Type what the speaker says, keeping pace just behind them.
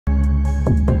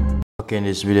Okay, in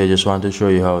this video I just want to show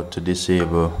you how to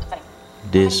disable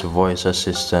this voice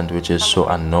assistant, which is so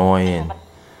annoying.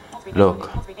 Look,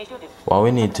 what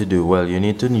we need to do, well, you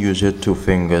need to use your 2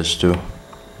 fingers to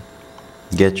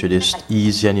get through this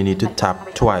easy, and you need to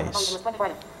tap twice,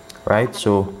 right?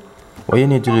 So what you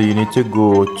need to do, you need to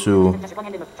go to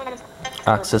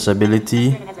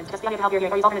accessibility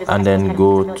and then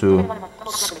go to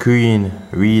screen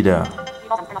reader,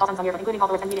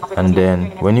 and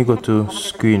then when you go to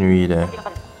screen reader,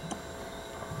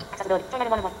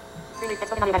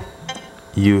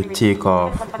 you take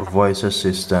off voice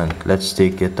assistant. Let's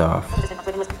take it off.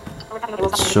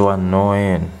 It's so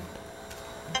annoying.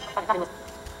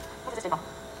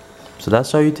 So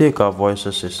that's how you take off voice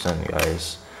assistant,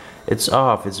 guys. It's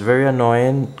off. It's very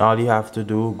annoying. All you have to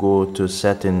do, go to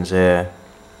settings here,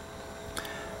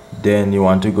 then you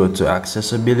want to go to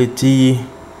accessibility,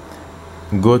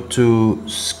 go to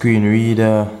screen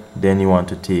reader, then you want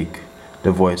to take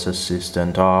the voice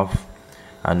assistant off.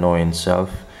 Annoying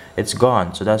self, it's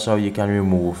gone. So that's how you can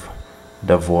remove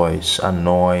the voice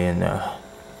annoying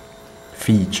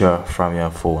feature from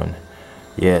your phone.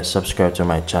 Yeah, subscribe to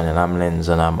my channel. I'm Lens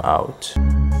and I'm out.